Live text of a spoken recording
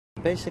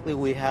Basically,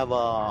 we have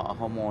a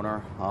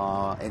homeowner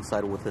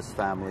inside with his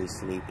family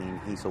sleeping.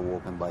 He's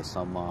awoken by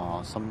some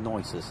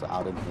noises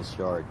out in his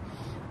yard.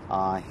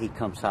 He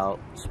comes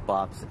out,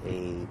 spots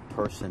a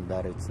person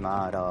that it's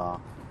not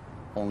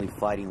only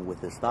fighting with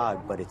his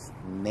dog, but it's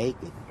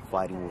naked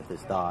fighting with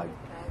his dog.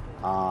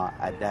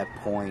 At that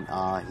point,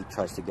 he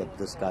tries to get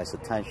this guy's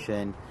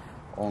attention,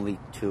 only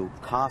to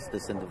cause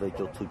this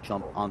individual to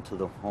jump onto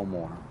the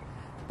homeowner.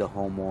 The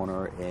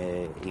homeowner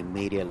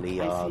immediately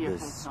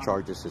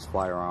discharges his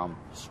firearm,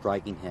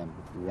 striking him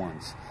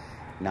once.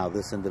 Now,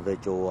 this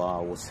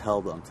individual was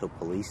held until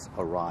police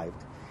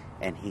arrived,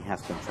 and he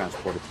has been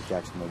transported to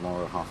Jackson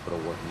Memorial Hospital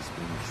where he's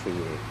being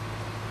treated.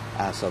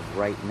 As of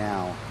right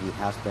now, he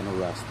has been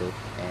arrested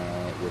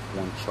and with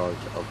one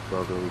charge of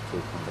burglary to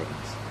a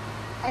conveyance.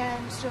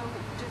 And so,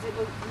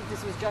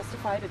 this was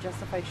justified, a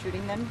justified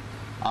shooting then?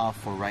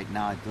 For right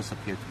now, it does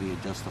appear to be a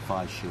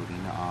justified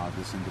shooting.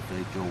 This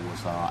individual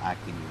was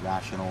acting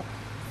irrational,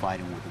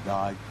 fighting with the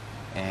dog.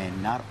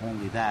 And not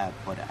only that,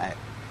 but at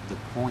the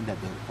point that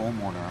the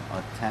homeowner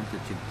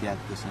attempted to get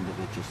this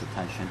individual's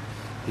attention,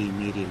 he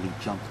immediately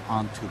jumped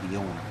onto the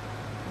owner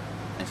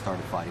and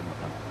started fighting with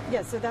him.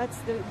 Yeah, so that's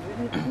the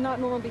not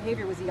normal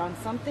behavior. Was he on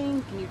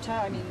something? Can you tell?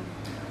 I mean...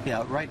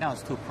 Yeah, right now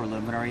it's too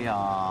preliminary.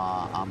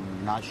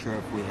 I'm not sure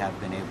if we have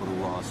been able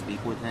to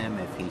speak with him,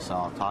 if he's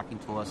talking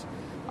to us,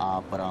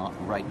 but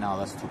right now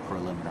that's too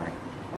preliminary.